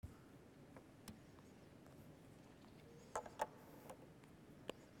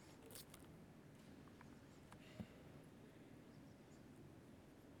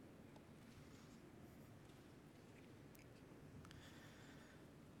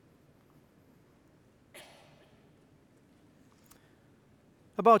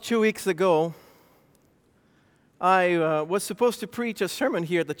About 2 weeks ago, I was supposed to preach a sermon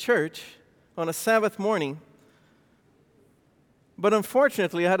here at the church on a Sabbath morning, but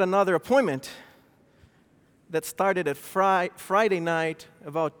unfortunately I had another appointment that started at Friday night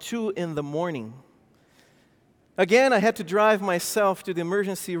about 2 in the morning. Again, I had to drive myself to the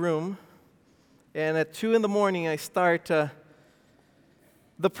emergency room, and at 2 in the morning I start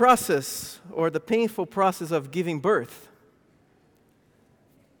the process, or the painful process of giving birth.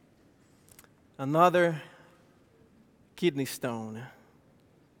 Another kidney stone.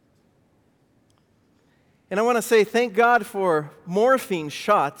 And I want to say thank God for morphine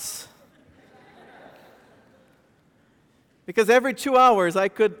shots. Because every 2 hours I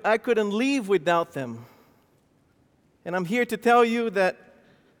couldn't leave without them. And I'm here to tell you that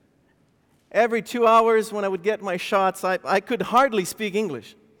every 2 hours when I would get my shots, I could hardly speak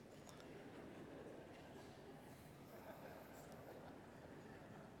English.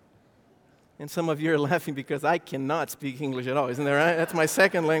 And some of you are laughing because I cannot speak English at all, isn't that right? That's my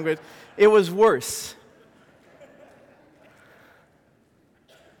second language. It was worse.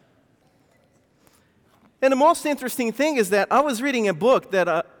 And the most interesting thing is that I was reading a book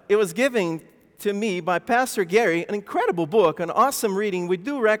that it was given to me by Pastor Gary, an incredible book, an awesome reading. We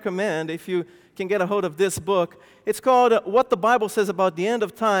do recommend, if you can get a hold of this book. It's called What the Bible Says About the End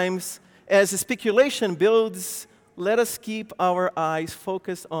of Times. As speculation builds, let us keep our eyes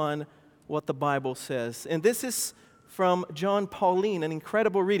focused on what the Bible says. And this is from John Pauline, an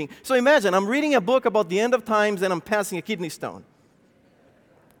incredible reading. So imagine, I'm reading a book about the end of times and I'm passing a kidney stone.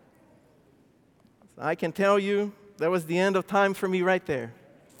 I can tell you, that was the end of time for me right there.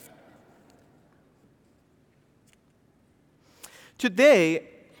 Today,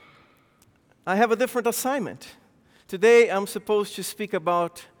 I have a different assignment. Today, I'm supposed to speak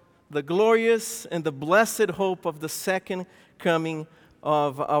about the glorious and the blessed hope of the second coming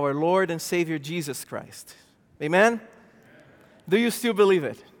of our Lord and Savior Jesus Christ. Amen? Do you still believe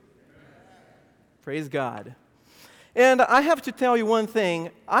it? Praise God. And I have to tell you one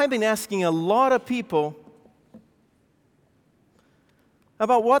thing. I've been asking a lot of people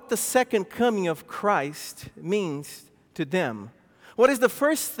about what the second coming of Christ means to them. What is the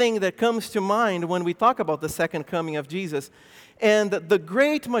first thing that comes to mind when we talk about the second coming of Jesus? And the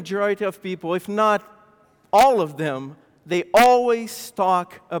great majority of people, if not all of them, they always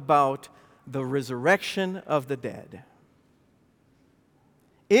talk about the resurrection of the dead.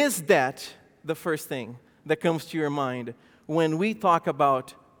 Is that the first thing that comes to your mind when we talk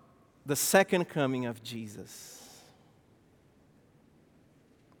about the second coming of Jesus?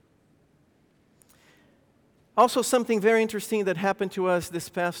 Also, something very interesting that happened to us this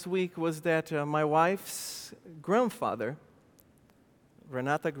past week was that my wife's grandfather,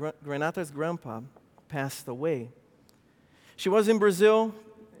 Renata's grandpa, passed away. She was in Brazil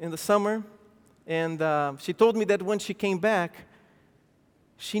in the summer, and she told me that when she came back,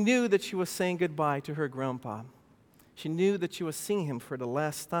 she knew that she was saying goodbye to her grandpa. She knew that she was seeing him for the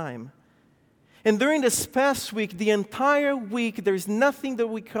last time. And during this past week, the entire week, there's nothing that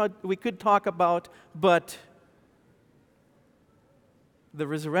we could talk about but the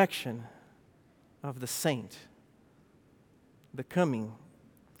resurrection of the saint, the coming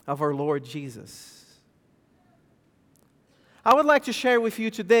of our Lord Jesus. I would like to share with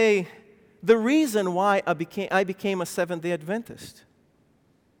you today the reason why I became a Seventh-day Adventist.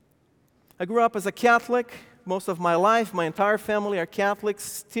 I grew up as a Catholic most of my life. My entire family are Catholics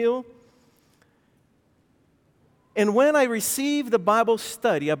still. And when I received the Bible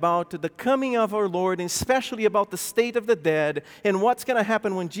study about the coming of our Lord, and especially about the state of the dead and what's going to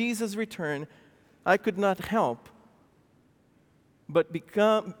happen when Jesus returns, I could not help but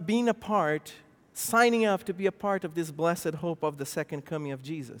signing up to be a part of this blessed hope of the second coming of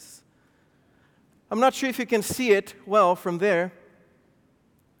Jesus. I'm not sure if you can see it well from there,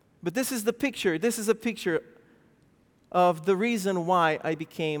 but this is the picture. This is a picture of the reason why I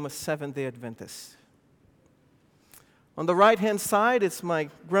became a Seventh-day Adventist. On the right-hand side, it's my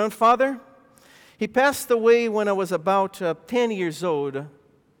grandfather. He passed away when I was about 10 years old,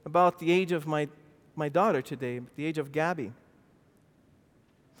 about the age of my daughter today, the age of Gabby.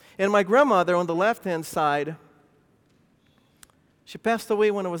 And my grandmother on the left-hand side, she passed away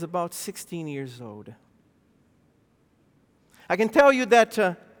when I was about 16 years old. I can tell you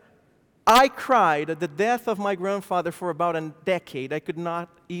that I cried at the death of my grandfather for about a decade. I could not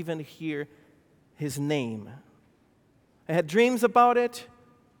even hear his name. I had dreams about it,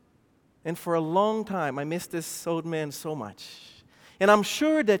 and for a long time I missed this old man so much. And I'm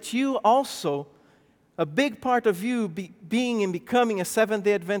sure that you also, a big part of you being and becoming a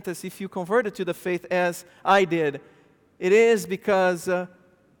Seventh-day Adventist, if you converted to the faith as I did, it is because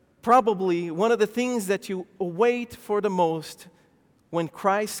probably one of the things that you await for the most when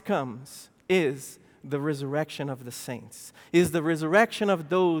Christ comes is the resurrection of the saints, is the resurrection of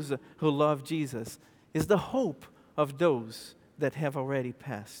those who love Jesus, is the hope of those that have already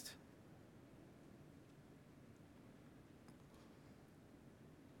passed.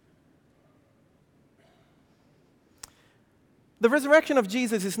 The resurrection of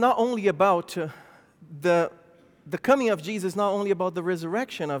Jesus is not only about the coming of Jesus, not only about the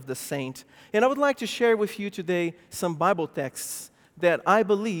resurrection of the saint. And I would like to share with you today some Bible texts that I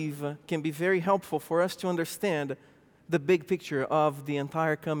believe can be very helpful for us to understand the big picture of the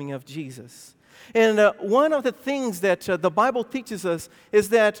entire coming of Jesus. And one of the things that the Bible teaches us is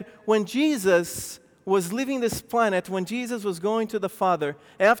that when Jesus was leaving this planet, when Jesus was going to the Father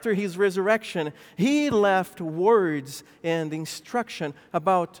after his resurrection, he left words and instruction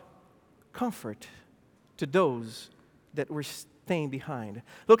about comfort to those that were staying behind.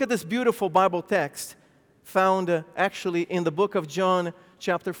 Look at this beautiful Bible text found actually in the book of John,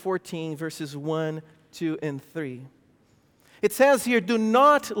 chapter 14, verses 1, 2, and 3. It says here, "Do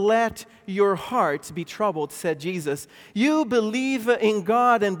not let your hearts be troubled," said Jesus. "You believe in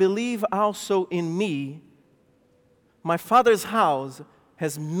God and believe also in me. My Father's house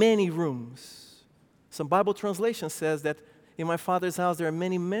has many rooms." Some Bible translation says that in my Father's house there are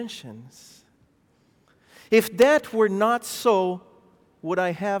many mansions. If that were not so, would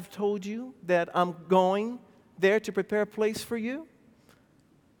I have told you that I'm going there to prepare a place for you?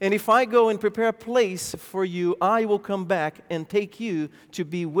 And if I go and prepare a place for you, I will come back and take you to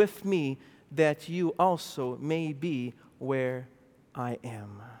be with me, that you also may be where I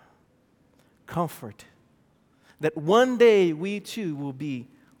am. Comfort. That one day we too will be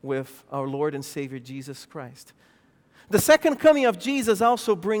with our Lord and Savior Jesus Christ. The second coming of Jesus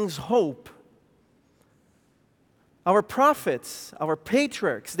also brings hope. Our prophets, our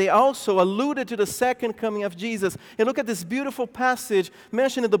patriarchs, they also alluded to the second coming of Jesus. And look at this beautiful passage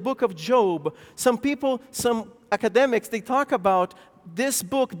mentioned in the book of Job. Some people, some academics, they talk about this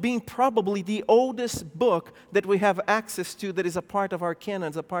book being probably the oldest book that we have access to that is a part of our canon,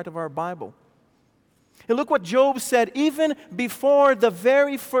 is a part of our Bible. And look what Job said even before the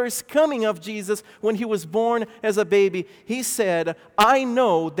very first coming of Jesus, when he was born as a baby. He said, "I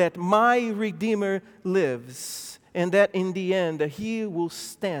know that my Redeemer lives, and that in the end he will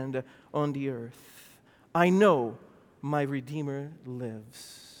stand on the earth. I know my Redeemer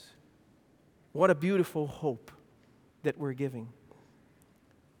lives." What a beautiful hope that we're giving.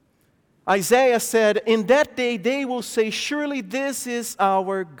 Isaiah said, "In that day they will say, 'Surely this is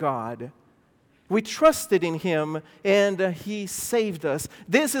our God. We trusted in him, and he saved us.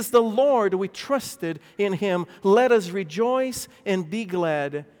 This is the Lord, we trusted in him. Let us rejoice and be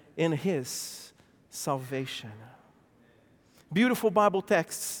glad in his salvation.'" Beautiful Bible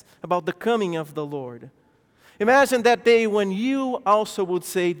texts about the coming of the Lord. Imagine that day when you also would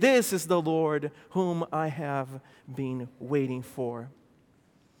say, "This is the Lord whom I have been waiting for."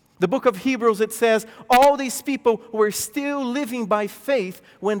 The book of Hebrews, it says, all these people were still living by faith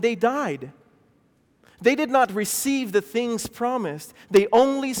when they died. They did not receive the things promised. They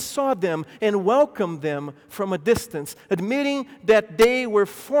only saw them and welcomed them from a distance, admitting that they were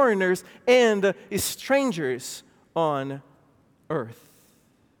foreigners and strangers on earth.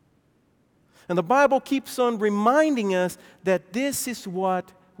 And the Bible keeps on reminding us that this is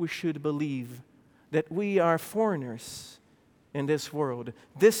what we should believe, that we are foreigners in this world.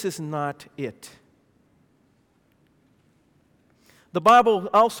 This is not it. The Bible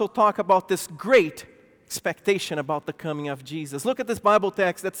also talks about this great expectation about the coming of Jesus. Look at this Bible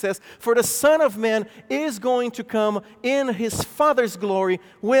text that says, "For the Son of Man is going to come in his Father's glory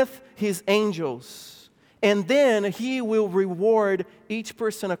with his angels. And then he will reward each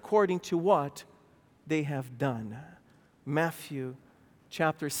person according to what they have done." Matthew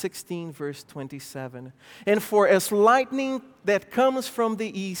chapter 16, verse 27. "And for as lightning that comes from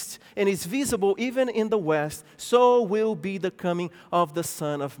the east and is visible even in the west, so will be the coming of the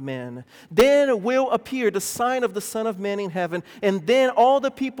Son of Man. Then will appear the sign of the Son of Man in heaven, and then all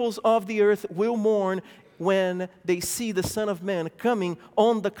the peoples of the earth will mourn when they see the Son of Man coming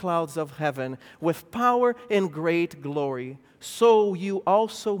on the clouds of heaven with power and great glory. So you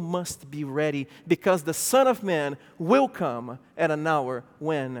also must be ready, because the Son of Man will come at an hour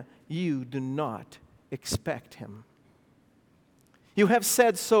when you do not expect him." "You have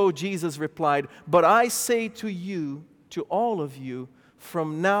said so," Jesus replied, "but I say to you, to all of you,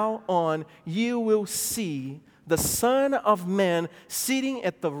 from now on you will see the Son of Man sitting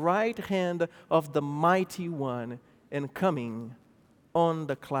at the right hand of the Mighty One and coming on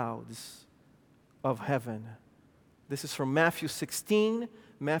the clouds of heaven." This is from Matthew 16,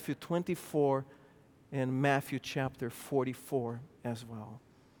 Matthew 24 and Matthew chapter 44 as well.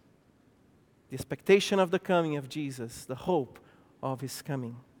 The expectation of the coming of Jesus, the hope of His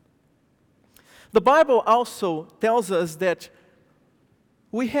coming. The Bible also tells us that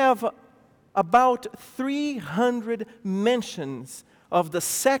we have about 300 mentions of the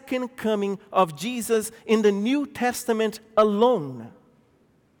second coming of Jesus in the New Testament alone.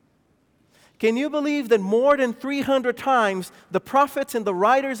 Can you believe that more than 300 times the prophets and the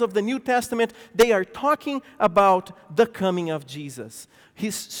writers of the New Testament, they are talking about the coming of Jesus,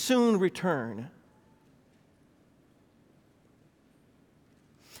 His soon return?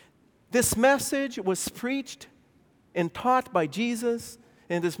 This message was preached and taught by Jesus,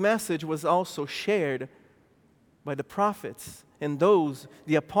 and this message was also shared by the prophets and those,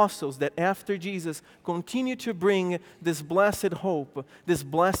 the apostles, that after Jesus continue to bring this blessed hope, this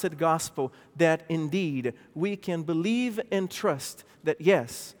blessed gospel, that indeed we can believe and trust that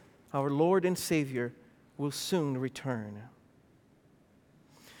yes, our Lord and Savior will soon return.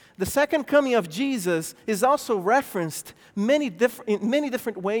 The second coming of Jesus is also referenced in many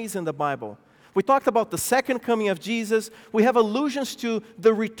different ways in the Bible. We talked about the second coming of Jesus. We have allusions to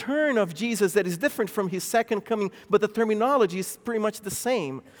the return of Jesus that is different from His second coming, but the terminology is pretty much the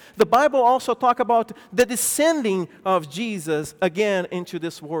same. The Bible also talks about the descending of Jesus again into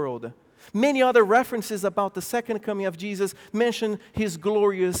this world. Many other references about the second coming of Jesus mention His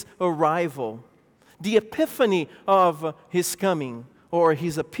glorious arrival, the epiphany of His coming or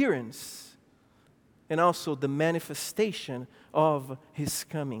His appearance, and also the manifestation of His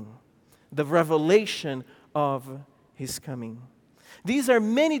coming, the revelation of His coming. These are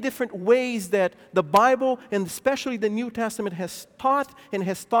many different ways that the Bible, and especially the New Testament, has taught and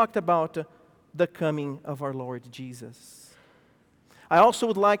has talked about the coming of our Lord Jesus. I also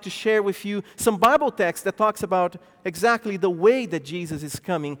would like to share with you some Bible text that talks about exactly the way that Jesus is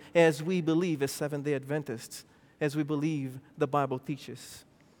coming, as we believe as Seventh-day Adventists, as we believe the Bible teaches.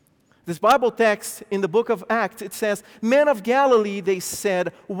 This Bible text in the book of Acts, it says, "Men of Galilee," they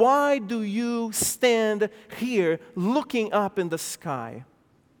said, "why do you stand here looking up in the sky?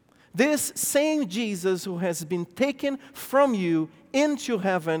 This same Jesus who has been taken from you into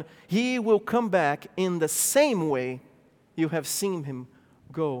heaven, He will come back in the same way you have seen Him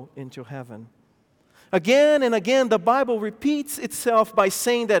go into heaven." Again and again, the Bible repeats itself by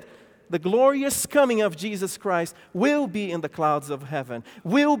saying that the glorious coming of Jesus Christ will be in the clouds of heaven,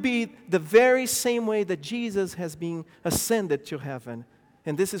 will be the very same way that Jesus has been ascended to heaven.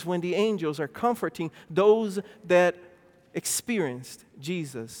 And this is when the angels are comforting those that experienced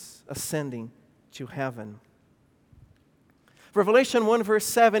Jesus ascending to heaven. Revelation 1 verse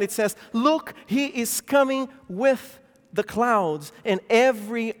 7, it says, "Look, He is coming with the clouds, and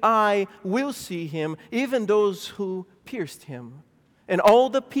every eye will see Him, even those who pierced Him. And all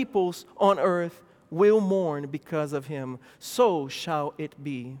the peoples on earth will mourn because of Him. So shall it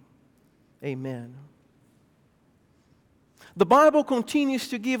be. Amen." The Bible continues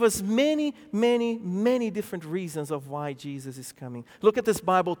to give us many, many, many different reasons of why Jesus is coming. Look at this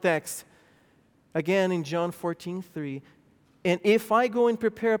Bible text again in John 14:3. "And if I go and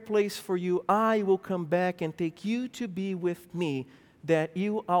prepare a place for you, I will come back and take you to be with me, that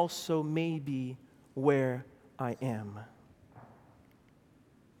you also may be where I am."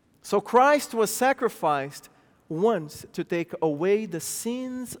 So Christ was sacrificed once to take away the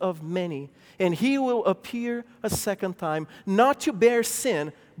sins of many, and He will appear a second time, not to bear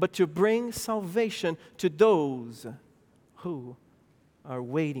sin, but to bring salvation to those who are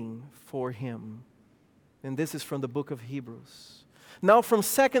waiting for Him. And this is from the book of Hebrews. Now from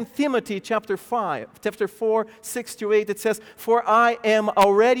 2 Timothy chapter 4, 6-8, it says, "For I am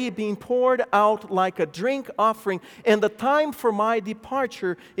already being poured out like a drink offering, and the time for my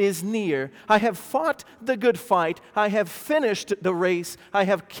departure is near. I have fought the good fight. I have finished the race. I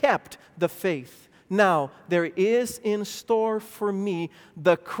have kept the faith. Now there is in store for me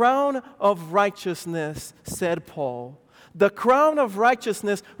the crown of righteousness," said Paul, "the crown of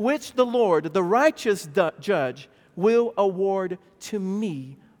righteousness which the Lord, the righteous judge, will award to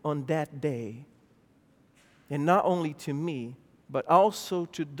me on that day. And not only to me, but also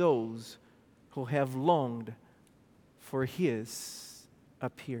to those who have longed for His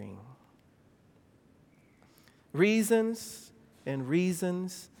appearing." Reasons and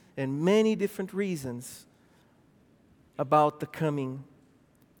reasons and many different reasons about the coming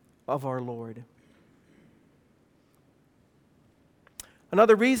of our Lord.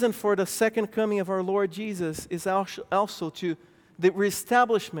 Another reason for the second coming of our Lord Jesus is also to the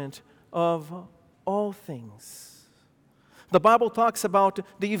reestablishment of all things. The Bible talks about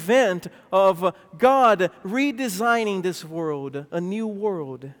the event of God redesigning this world, a new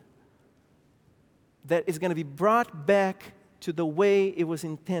world that is going to be brought back to the way it was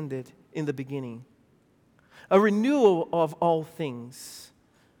intended in the beginning. A renewal of all things.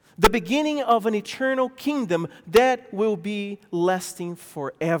 The beginning of an eternal kingdom that will be lasting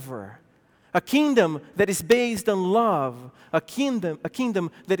forever. A kingdom that is based on love. A kingdom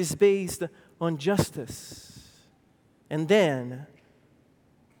that is based on justice. And then,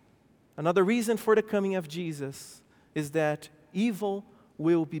 another reason for the coming of Jesus is that evil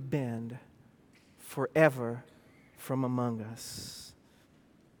will be banned forever from among us.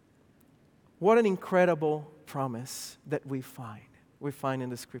 What an incredible promise that we find in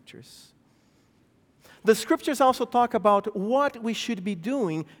the Scriptures. The Scriptures also talk about what we should be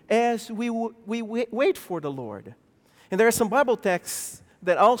doing as we wait for the Lord. And there are some Bible texts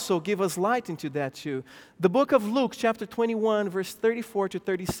that also give us light into that too. The book of Luke, chapter 21, verse 34 to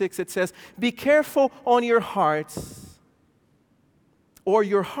 36, it says, "Be careful on your hearts, or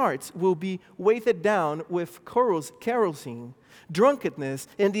your hearts will be weighted down with kerosene, drunkenness,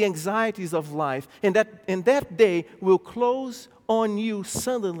 and the anxieties of life, and that day will close on you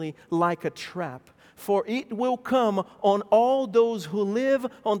suddenly like a trap. For it will come on all those who live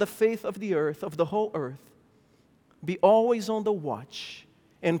on the face of the earth, of the whole earth. Be always on the watch,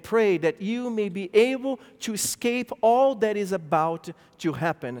 and pray that you may be able to escape all that is about to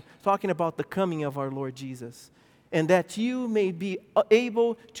happen." Talking about the coming of our Lord Jesus. "And that you may be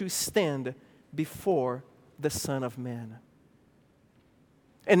able to stand before the Son of Man."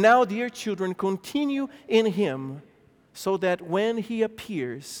 And now, dear children, continue in Him, so that when He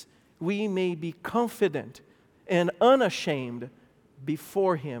appears, we may be confident and unashamed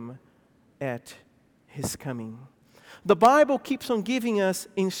before Him at His coming. The Bible keeps on giving us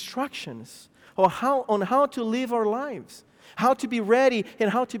instructions on how to live our lives, how to be ready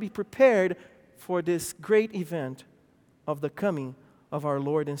and how to be prepared for this great event of the coming of our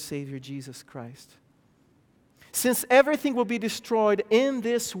Lord and Savior Jesus Christ. Since everything will be destroyed in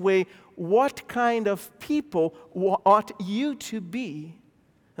this way, what kind of people ought you to be?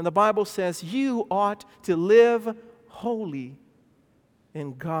 And the Bible says you ought to live holy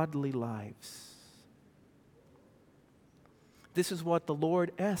and godly lives. This is what the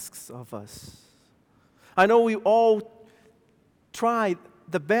Lord asks of us. I know we all try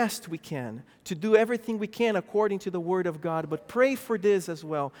the best we can to do everything we can according to the Word of God, but pray for this as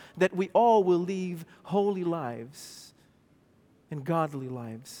well, that we all will live holy lives and godly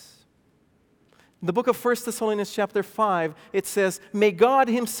lives. In the book of 1 Thessalonians chapter 5, it says, "May God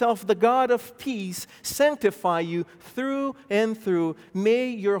Himself, the God of peace, sanctify you through and through. May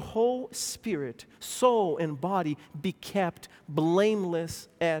your whole spirit, soul, and body be kept blameless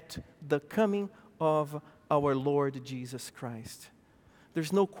at the coming of our Lord Jesus Christ."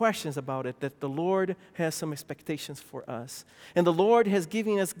 There's no questions about it that the Lord has some expectations for us. And the Lord has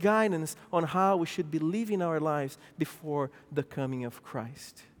given us guidance on how we should be living our lives before the coming of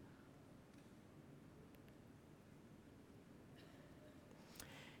Christ.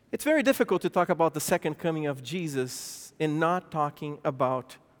 It's very difficult to talk about the second coming of Jesus and not talking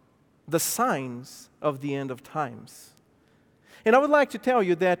about the signs of the end of times. And I would like to tell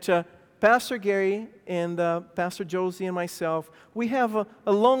you that Pastor Gary and Pastor Josie and myself, we have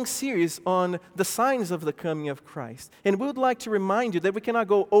a long series on the signs of the coming of Christ. And we would like to remind you that we cannot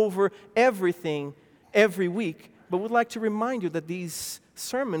go over everything every week, but we'd like to remind you that these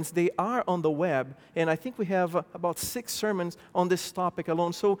sermons, they are on the web, and I think we have about 6 sermons on this topic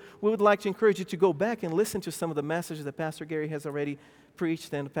alone. So we would like to encourage you to go back and listen to some of the messages that Pastor Gary has already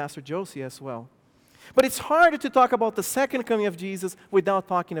preached and Pastor Josie as well. But it's harder to talk about the second coming of Jesus without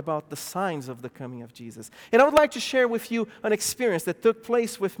talking about the signs of the coming of Jesus. And I would like to share with you an experience that took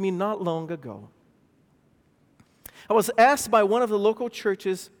place with me not long ago. I was asked by one of the local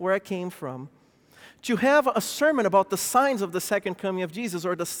churches where I came from to have a sermon about the signs of the second coming of Jesus,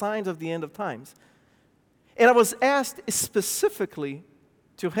 or the signs of the end of times. And I was asked specifically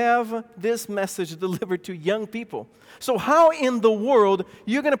to have this message delivered to young people. So how in the world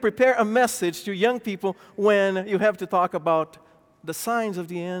you're going to prepare a message to young people when you have to talk about the signs of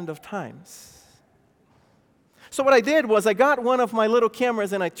the end of times? So what I did was I got one of my little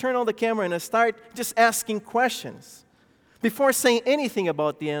cameras and I turned on the camera and I started just asking questions before saying anything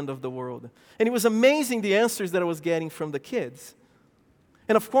about the end of the world. And it was amazing the answers that I was getting from the kids.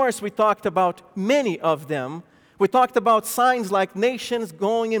 And of course, we talked about many of them. We talked about signs like nations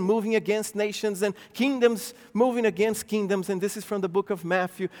going and moving against nations and kingdoms moving against kingdoms, and this is from the book of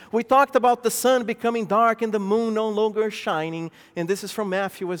Matthew. We talked about the sun becoming dark and the moon no longer shining, and this is from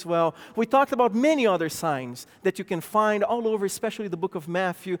Matthew as well. We talked about many other signs that you can find all over, especially the book of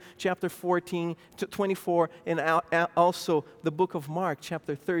Matthew, chapter 14 to 24, and also the book of Mark,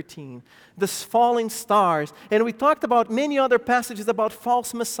 chapter 13. The falling stars, and we talked about many other passages about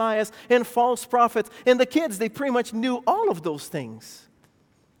false messiahs and false prophets, and the kids, they pretty much knew all of those things.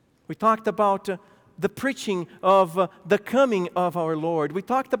 We talked about the preaching of the coming of our Lord. We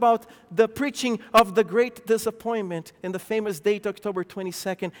talked about the preaching of the great disappointment in the famous date, October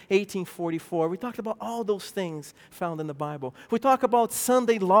 22nd, 1844. We talked about all those things found in the Bible. We talk about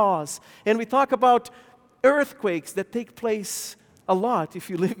Sunday laws, and we talk about earthquakes that take place a lot if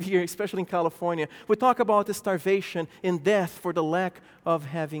you live here, especially in California. We talk about the starvation and death for the lack of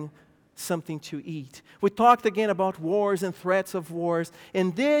having something to eat. We talked again about wars and threats of wars,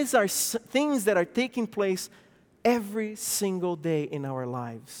 and these are things that are taking place every single day in our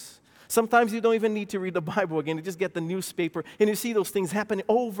lives. Sometimes you don't even need to read the Bible again. You just get the newspaper, and you see those things happening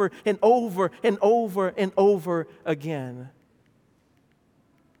over and over and over and over again.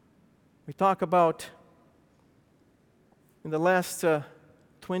 We talk about, in the last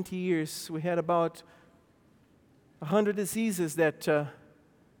 20 years, we had about 100 diseases that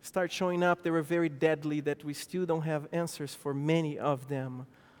start showing up. They were very deadly, that we still don't have answers for many of them.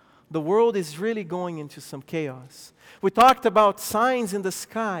 The world is really going into some chaos. We talked about signs in the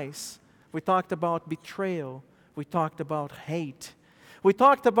skies. We talked about betrayal. We talked about hate. We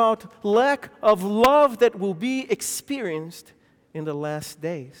talked about lack of love that will be experienced in the last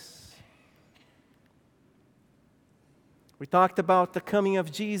days. We talked about the coming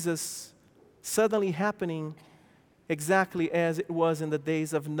of Jesus suddenly happening exactly as it was in the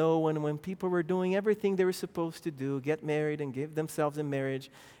days of Noah, when people were doing everything they were supposed to do, get married and give themselves in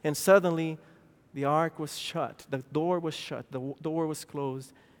marriage, and suddenly the ark was shut, the door was shut, the door was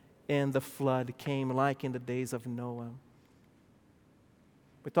closed, and the flood came like in the days of Noah.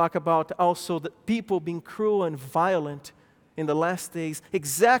 We talk about also the people being cruel and violent in the last days,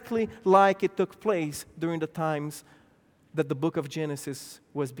 exactly like it took place during the times that the book of Genesis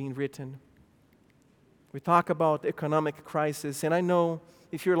was being written. We talk about economic crisis, and I know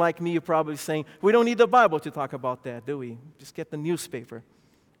if you're like me, you're probably saying, we don't need the Bible to talk about that, do we? Just get the newspaper.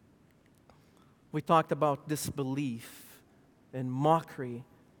 We talked about disbelief and mockery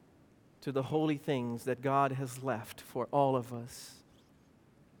to the holy things that God has left for all of us.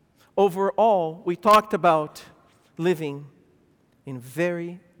 Overall, we talked about living in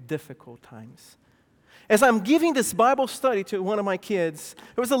very difficult times. As I'm giving this Bible study to one of my kids,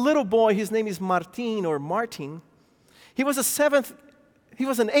 there was a little boy, his name is Martin. He was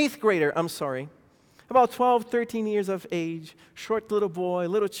an eighth grader, about 12, 13 years of age, short little boy,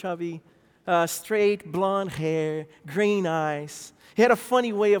 little chubby, straight blonde hair, green eyes. He had a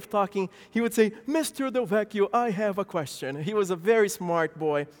funny way of talking. He would say, "Mr. Delvecchio, I have a question." He was a very smart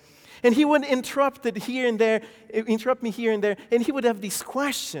boy. And he would interrupt me here and there, and he would have these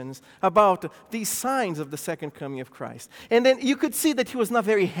questions about these signs of the second coming of Christ. And then you could see that he was not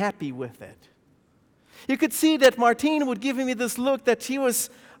very happy with it. You could see that Martin would give me this look that he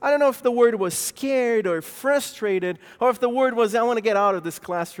was, I don't know if the word was scared or frustrated, or if the word was, I want to get out of this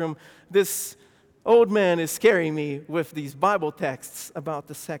classroom. This old man is scaring me with these Bible texts about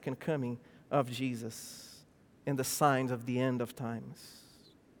the second coming of Jesus and the signs of the end of times.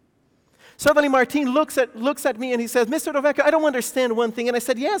 Suddenly Martin looks at me and he says, "Mr. Delvecchio, I don't understand one thing." And I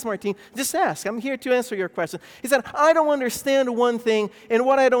said, "Yes, Martin, just ask. I'm here to answer your question." He said, "I don't understand one thing, and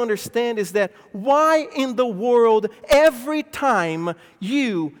what I don't understand is that why in the world every time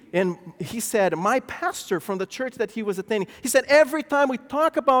you," and he said, my pastor from the church that he was attending, he said, "Every time we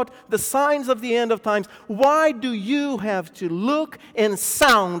talk about the signs of the end of times, why do you have to look and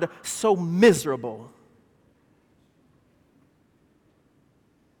sound so miserable?"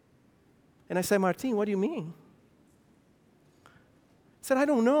 And I said, "Martin, what do you mean?" He said, "I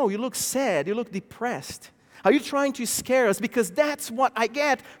don't know. You look sad. You look depressed. Are you trying to scare us? Because that's what I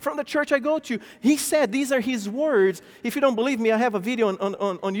get from the church I go to." He said, these are his words. If you don't believe me, I have a video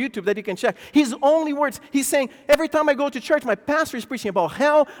on YouTube that you can check. His only words. He's saying, every time I go to church, my pastor is preaching about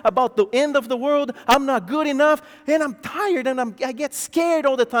hell, about the end of the world. I'm not good enough, and I'm tired, and I get scared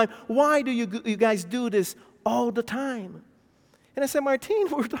all the time. Why do you guys do this all the time? And I said, "Martin,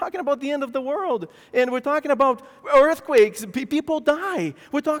 we're talking about the end of the world. And we're talking about earthquakes. People die.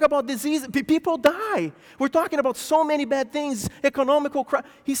 We're talking about disease. People die. We're talking about so many bad things, economical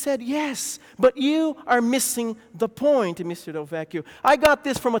crisis." He said, "Yes, but you are missing the point, Mr. Delvecchio. I got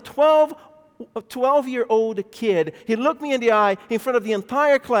this from a 12 a 12-year-old kid. He looked me in the eye in front of the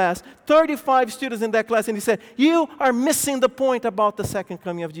entire class, 35 students in that class, and he said, "You are missing the point about the second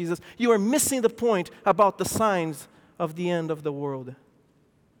coming of Jesus. You are missing the point about the signs of the end of the world."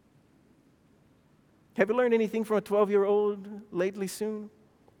 Have you learned anything from a 12-year-old lately soon?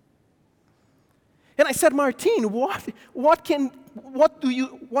 And I said, "Martin, what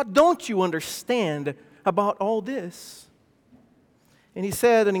don't you understand about all this?" And he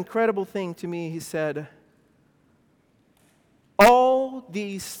said an incredible thing to me. He said, "All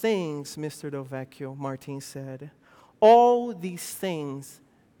these things, Mr. Del Vecchio," Martin said, "all these things,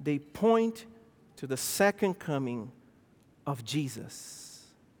 they point to the second coming of Jesus."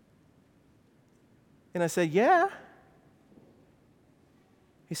 And I said, "Yeah."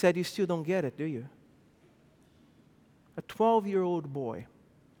 He said, "You still don't get it, do you?" A 12-year-old boy.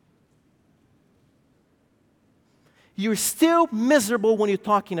 You're still miserable when you're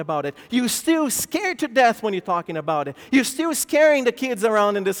talking about it. You're still scared to death when you're talking about it. You're still scaring the kids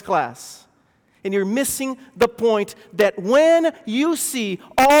around in this class. And you're missing the point that when you see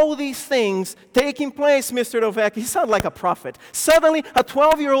all these things taking place, Mr. Del Vecchio, he sounded like a prophet. Suddenly, a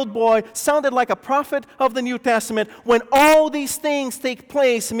 12-year-old boy sounded like a prophet of the New Testament. When all these things take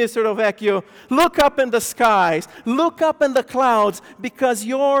place, Mr. Del Vecchio, look up in the skies, look up in the clouds, because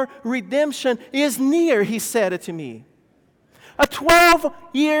your redemption is near, he said it to me. A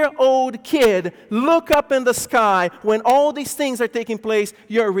 12-year-old kid, look up in the sky. When all these things are taking place,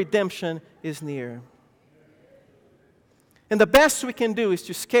 your redemption is near. And the best we can do is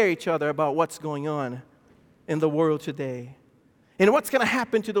to scare each other about what's going on in the world today. And what's going to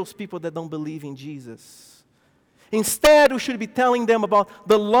happen to those people that don't believe in Jesus. Instead, we should be telling them about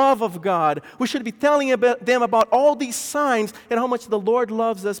the love of God. We should be telling them about all these signs and how much the Lord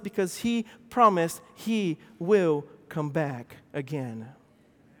loves us, because He promised He will come back again.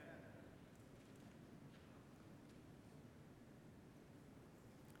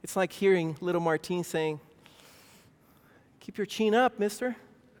 It's like hearing little Martin saying, "Keep your chin up, mister."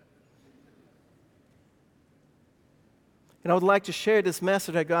 And I would like to share this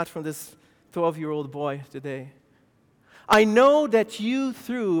message I got from this 12-year-old boy today. I know that you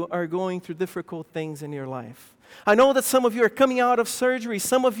too are going through difficult things in your life. I know that some of you are coming out of surgery.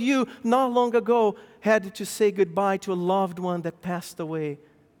 Some of you not long ago had to say goodbye to a loved one that passed away,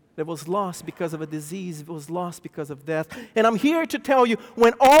 that was lost because of a disease, it was lost because of death. And I'm here to tell you,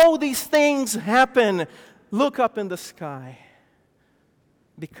 when all these things happen, look up in the sky,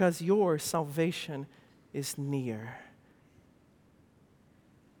 because your salvation is near.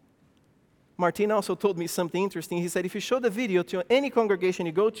 Martin also told me something interesting. He said, if you show the video to any congregation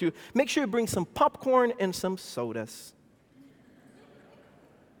you go to, make sure you bring some popcorn and some sodas.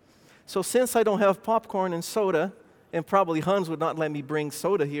 So since I don't have popcorn and soda, and probably Hans would not let me bring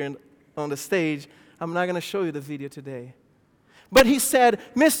soda here on the stage, I'm not going to show you the video today. But he said,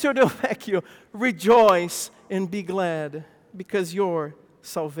 Mr. Del Vecchio, rejoice and be glad, because your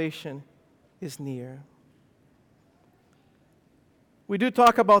salvation is near. We do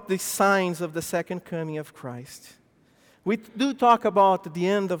talk about the signs of the second coming of Christ. We do talk about the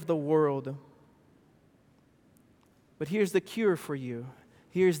end of the world. But here's the cure for you.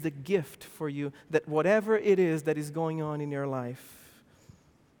 Here's the gift for you, that whatever it is that is going on in your life,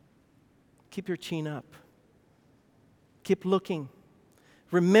 keep your chin up. Keep looking.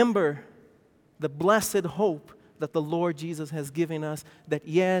 Remember the blessed hope that the Lord Jesus has given us, that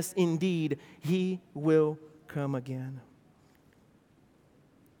yes, indeed, He will come again.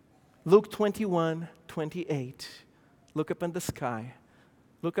 Luke 21:28. Look up in the sky.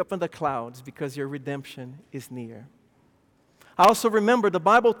 Look up in the clouds, because your redemption is near. I also remember the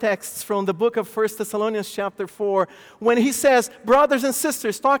Bible texts from the book of 1 Thessalonians chapter 4, when he says, brothers and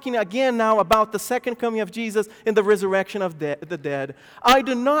sisters, talking again now about the second coming of Jesus and the resurrection of the dead, I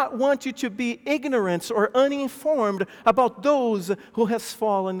do not want you to be ignorant or uninformed about those who have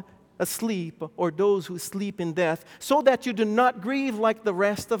fallen asleep, or those who sleep in death, so that you do not grieve like the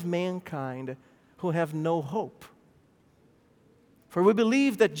rest of mankind who have no hope. For we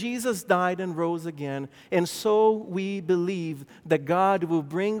believe that Jesus died and rose again, and so we believe that God will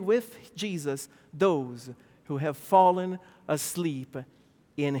bring with Jesus those who have fallen asleep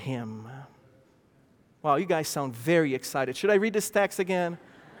in Him. Wow, you guys sound very excited. Should I read this text again?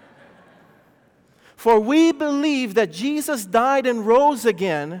 For we believe that Jesus died and rose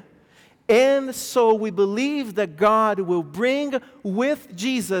again, and so we believe that God will bring with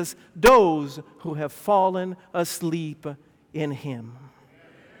Jesus those who have fallen asleep in Him.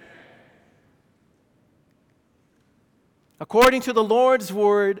 According to the Lord's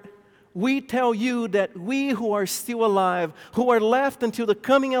word, we tell you that we who are still alive, who are left until the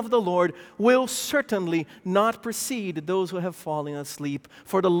coming of the Lord, will certainly not precede those who have fallen asleep.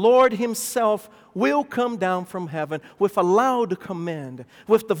 For the Lord himself will come down from heaven with a loud command,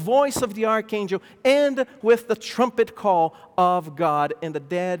 with the voice of the archangel, and with the trumpet call of God, and the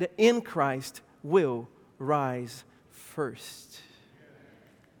dead in Christ will rise first.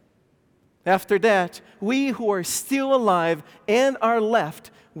 After that, we who are still alive and are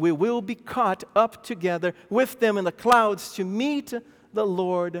left, we will be caught up together with them in the clouds to meet the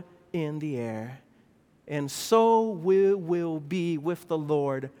Lord in the air. And so we will be with the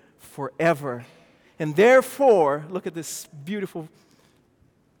Lord forever. And therefore, look at this beautiful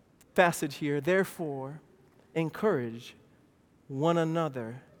passage here. Therefore, encourage one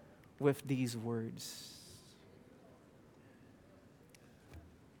another with these words.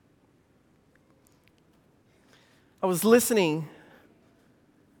 I was listening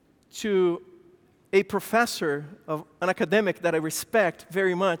to a professor, of an academic that I respect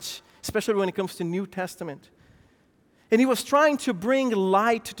very much, especially when it comes to New Testament. And he was trying to bring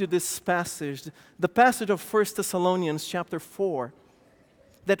light to this passage, the passage of 1 Thessalonians chapter 4,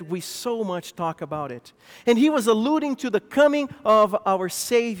 that we so much talk about it. And he was alluding to the coming of our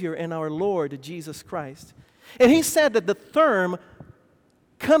Savior and our Lord, Jesus Christ. And he said that the term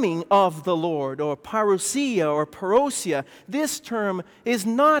coming of the Lord, or parousia or parousia, this term is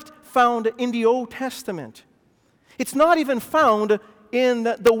not found in the Old Testament. It's not even found in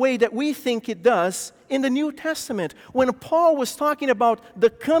the way that we think it does in the New Testament. When Paul was talking about the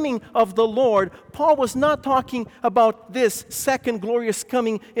coming of the Lord, Paul was not talking about this second glorious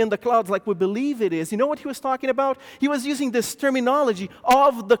coming in the clouds like we believe it is. You know what he was talking about? He was using this terminology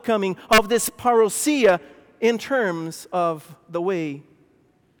of the coming, of this parousia, in terms of the way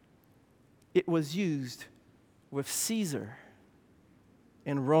it was used with Caesar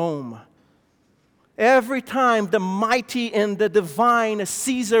in Rome. Every time the mighty and the divine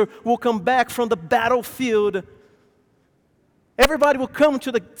Caesar will come back from the battlefield, everybody will come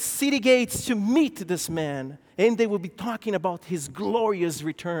to the city gates to meet this man, and they will be talking about his glorious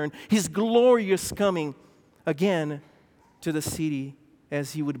return, his glorious coming again to the city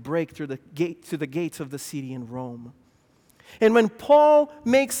as he would break through the gates of the city in Rome. And when Paul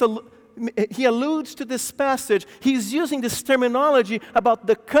he alludes to this passage, he's using this terminology about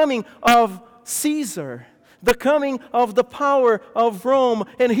the coming of Caesar, the coming of the power of Rome,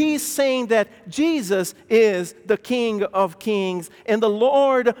 and he's saying that Jesus is the King of kings and the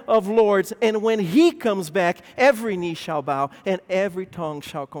Lord of lords, and when he comes back, every knee shall bow and every tongue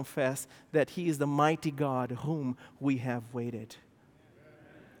shall confess that he is the mighty God whom we have waited.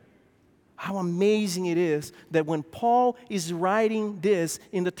 How amazing it is that when Paul is writing this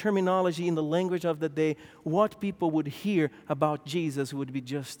in the terminology, in the language of the day, what people would hear about Jesus would be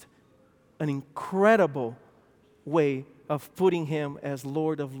just an incredible way of putting him as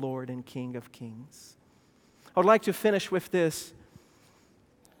Lord of lords and King of kings. I would like to finish with this.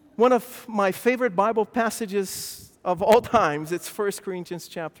 One of my favorite Bible passages of all times, it's 1 Corinthians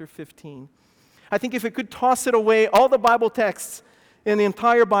chapter 15. I think if we could toss it away, all the Bible texts in the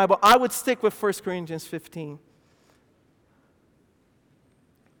entire Bible, I would stick with 1 Corinthians 15.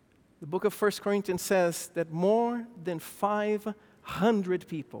 The book of 1 Corinthians says that more than 500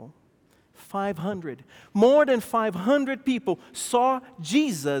 people, more than 500 people saw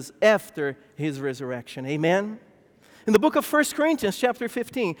Jesus after his resurrection. Amen? In the book of 1 Corinthians chapter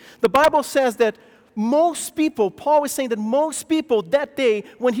 15, the Bible says that most people, Paul is saying that most people that day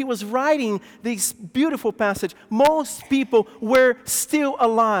when he was writing this beautiful passage, most people were still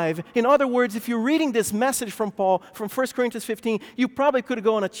alive. In other words, if you're reading this message from Paul from 1 Corinthians 15, you probably could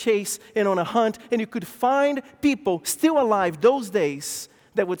go on a chase and on a hunt, and you could find people still alive those days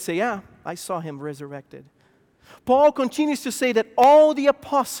that would say, yeah, I saw him resurrected. Paul continues to say that all the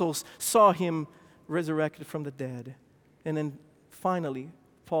apostles saw him resurrected from the dead. And then finally,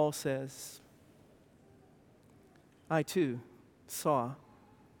 Paul says, I too saw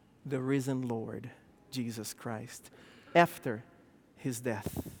the risen Lord, Jesus Christ, after his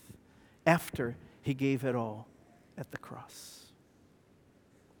death, after he gave it all at the cross.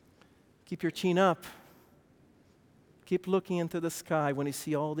 Keep your chin up. Keep looking into the sky when you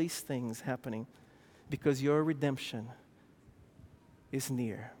see all these things happening, because your redemption is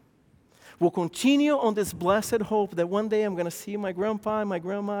near. We'll continue on this blessed hope that one day I'm going to see my grandpa and my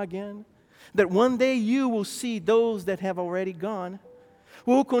grandma again, that one day you will see those that have already gone.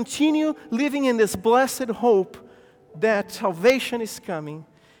 We'll continue living in this blessed hope that salvation is coming,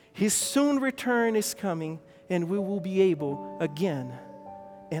 his soon return is coming, and we will be able again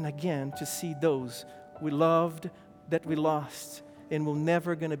and again to see those we loved, that we lost, and we're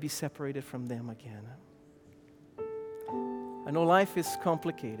never going to be separated from them again. I know life is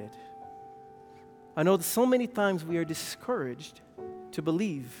complicated. I know that so many times we are discouraged to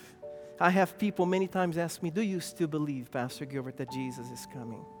believe. I have people many times ask me, do you still believe, Pastor Gilbert, that Jesus is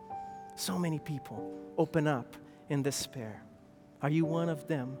coming? So many people open up in despair. Are you one of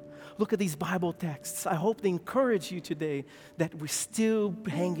them? Look at these Bible texts. I hope they encourage you today that we're still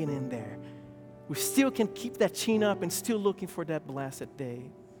hanging in there. We still can keep that chin up and still looking for that blessed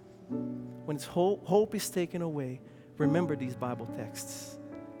day. When hope is taken away, remember these Bible texts,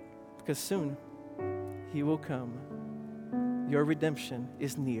 because soon He will come. Your redemption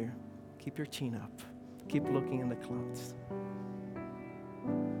is near. Keep your chin up. Keep looking in the clouds.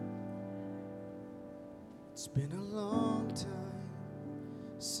 It's been a long time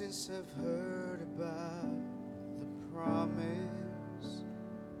since I've heard about the promise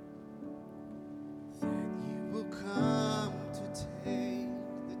that you will come to take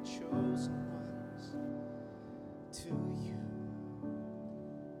the chosen ones to you.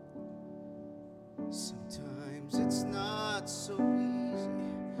 Sometimes it's not so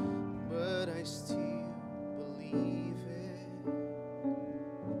easy, but I still believe it.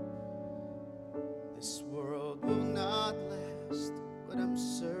 This world will not last, but I'm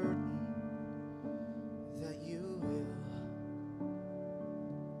certain that you will.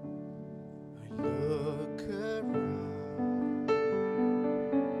 I look around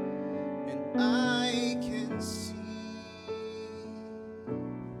and I can see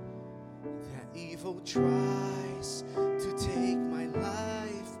that evil tries to take my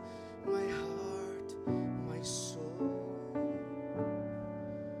life, my heart, my soul.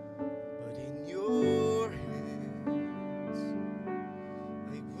 But in your hands,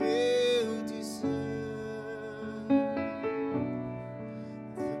 I will discern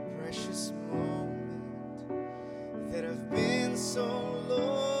the precious moment that I've been so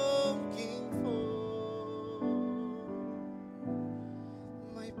longing for.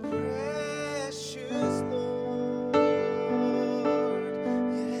 My precious Lord,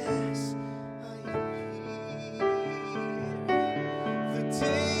 yes, I am here. The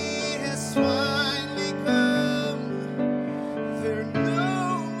day has finally come. There are no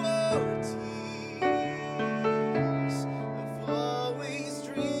more tears. I've always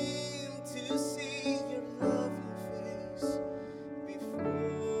dreamed to see your loving face before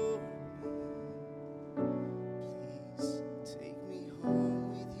me. Please take me home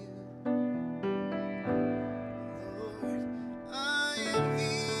with you. Lord, I am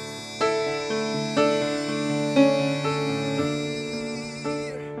here.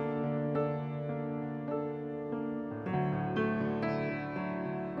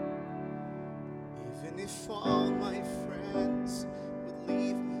 Even if all my friends would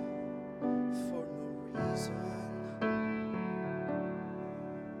leave me for no reason,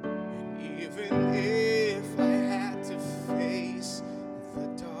 and even if I had to face the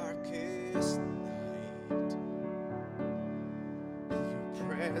darkest night, your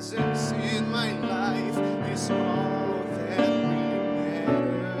presence in my life is all that really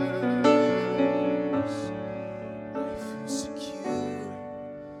matters. I feel secure,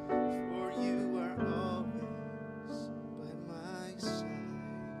 for you are always by my side.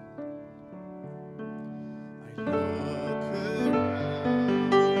 I look around,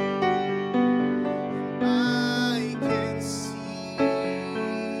 I can see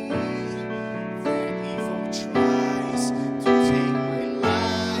that evil tries to take my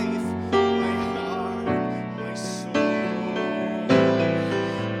life, my heart, my soul.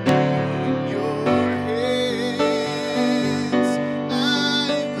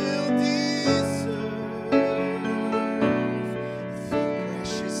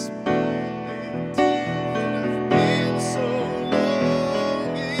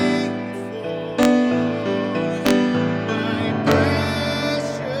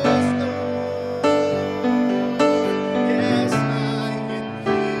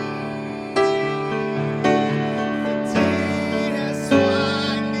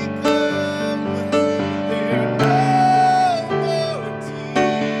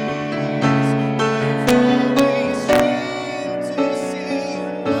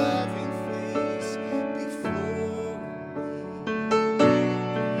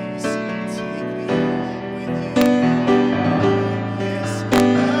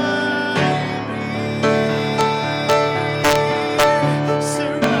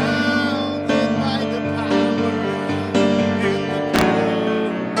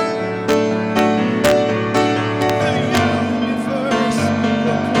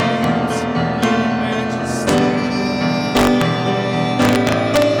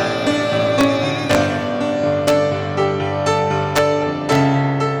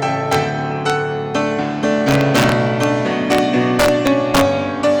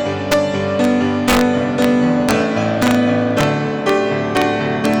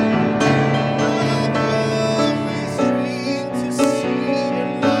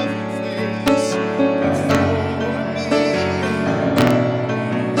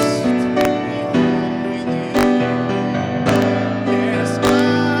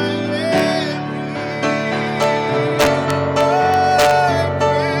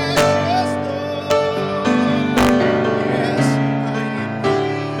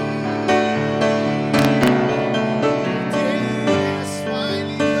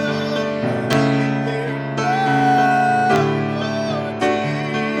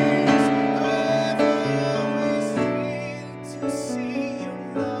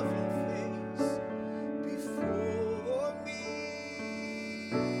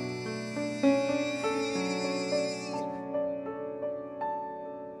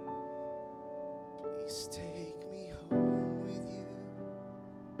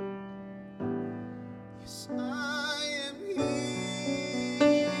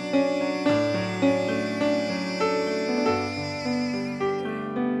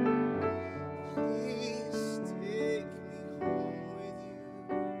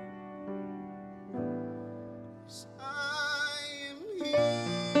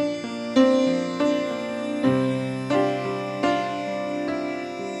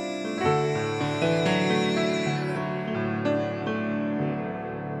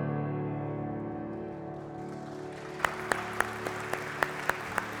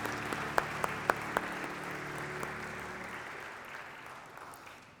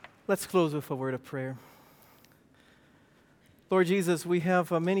 Let's close with a word of prayer. Lord Jesus, we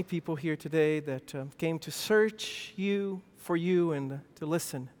have many people here today that came to search you for you and to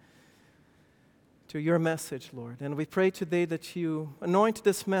listen to your message, Lord. And we pray today that you anoint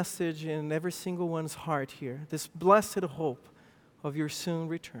this message in every single one's heart here, this blessed hope of your soon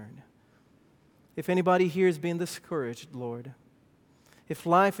return. If anybody here is being discouraged, Lord, if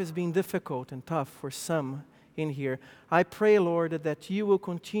life is being difficult and tough for some in here, I pray, Lord, that you will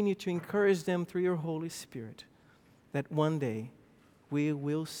continue to encourage them through your Holy Spirit, that one day we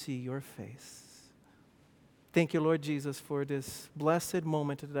will see your face. Thank you, Lord Jesus, for this blessed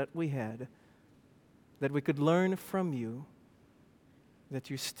moment that we had, that we could learn from you that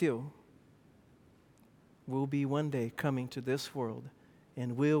you still will be one day coming to this world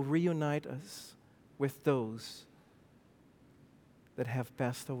and will reunite us with those that have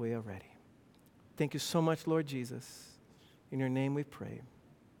passed away already. Thank you so much, Lord Jesus. In your name we pray.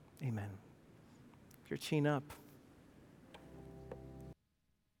 Amen. Your chin up.